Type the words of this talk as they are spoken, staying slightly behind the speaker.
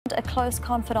A close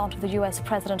confidant of the US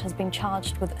president has been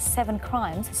charged with 7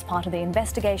 crimes as part of the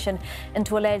investigation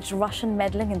into alleged Russian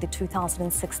meddling in the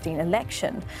 2016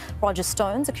 election. Roger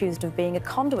Stone's accused of being a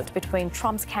conduit between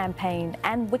Trump's campaign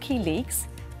and WikiLeaks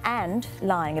and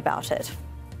lying about it.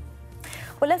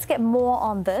 Well, let's get more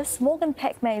on this. Morgan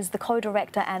Pehme is the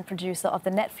co-director and producer of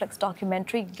the Netflix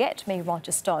documentary Get Me,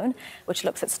 Roger Stone, which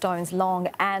looks at Stone's long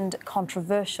and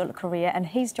controversial career, and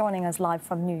he's joining us live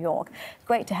from New York.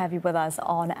 Great to have you with us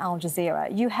on Al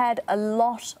Jazeera. You had a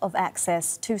lot of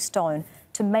access to Stone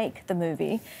to make the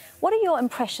movie. What are your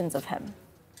impressions of him?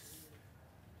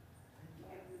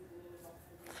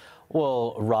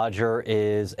 Well, Roger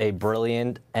is a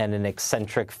brilliant and an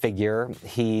eccentric figure.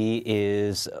 He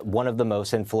is one of the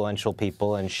most influential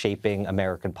people in shaping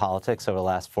American politics over the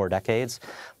last 4 decades.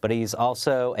 But he's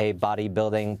also a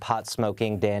bodybuilding,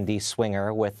 pot-smoking dandy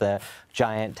swinger with a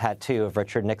giant tattoo of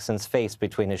Richard Nixon's face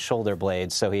between his shoulder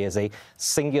blades. So he is a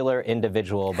singular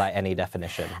individual by any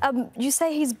definition. You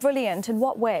say he's brilliant. In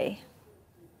what way?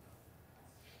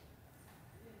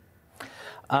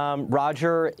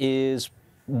 Roger is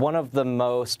one of the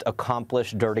most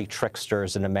accomplished dirty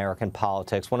tricksters in American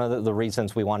politics. One of the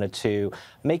reasons we wanted to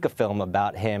make a film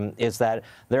about him is that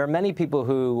there are many people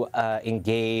who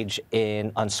engage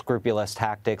in unscrupulous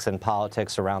tactics in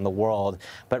politics around the world,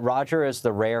 but Roger is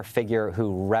the rare figure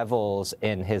who revels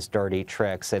in his dirty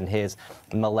tricks and his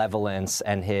malevolence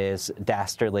and his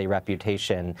dastardly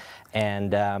reputation.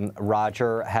 And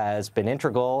Roger has been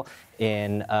integral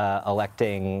in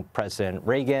electing President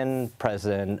Reagan,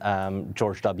 President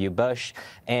George W. Bush,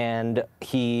 and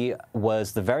he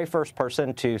was the very first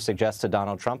person to suggest to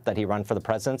Donald Trump that he run for the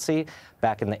presidency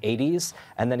back in the 80s,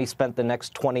 and then he spent the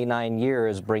next 29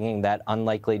 years bringing that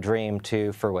unlikely dream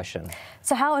to fruition.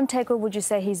 So how integral would you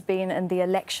say he's been in the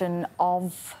election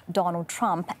of Donald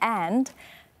Trump, and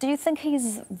do you think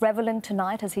he's reveling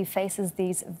tonight as he faces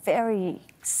these very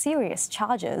serious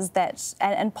charges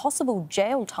and possible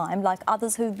jail time like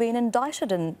others who've been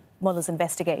indicted in Mueller's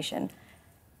investigation?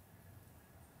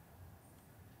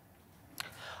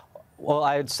 Well,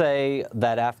 I'd say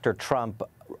that after Trump,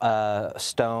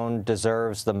 Stone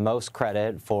deserves the most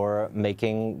credit for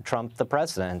making Trump the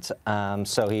president.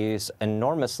 So he's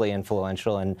enormously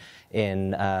influential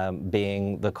in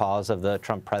being the cause of the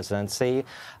Trump presidency.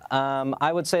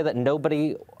 I would say that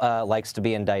nobody likes to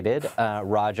be indicted.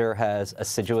 Roger has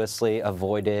assiduously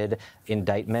avoided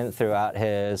indictment throughout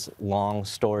his long,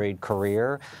 storied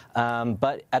career.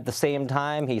 But at the same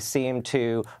time, he seemed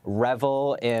to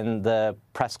revel in the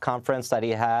press conference that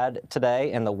he had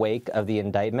today in the wake of the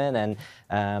indictment.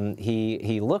 And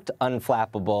he looked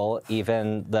unflappable,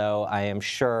 even though I am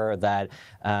sure that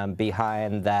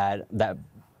behind that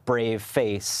brave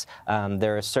face,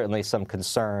 there is certainly some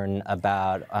concern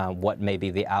about what may be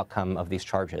the outcome of these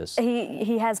charges.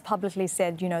 He has publicly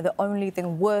said, you know, the only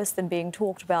thing worse than being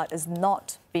talked about is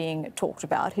not being talked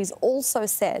about. He's also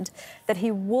said that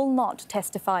he will not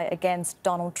testify against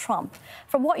Donald Trump.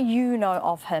 From what you know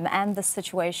of him and the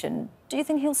situation, do you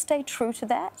think he'll stay true to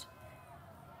that?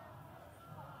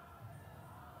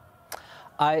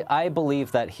 I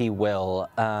believe that he will.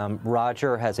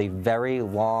 Roger has a very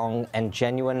long and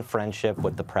genuine friendship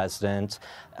with the president.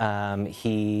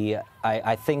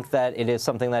 I think that it is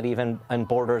something that even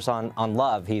borders on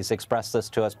love. He's expressed this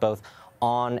to us both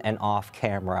on and off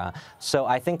camera. So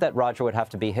I think that Roger would have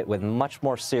to be hit with much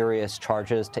more serious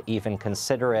charges to even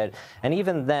consider it. And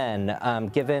even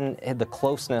then, given the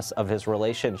closeness of his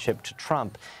relationship to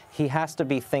Trump, he has to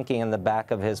be thinking in the back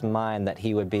of his mind that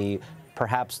he would be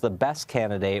perhaps the best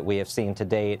candidate we have seen to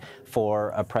date for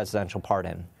a presidential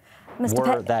pardon,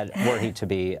 were he to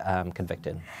be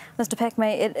convicted. Mr. Pehme,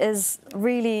 it is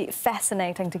really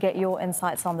fascinating to get your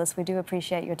insights on this. We do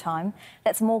appreciate your time.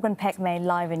 That's Morgan Pehme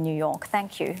live in New York.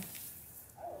 Thank you.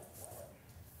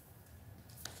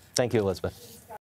 Thank you, Elizabeth.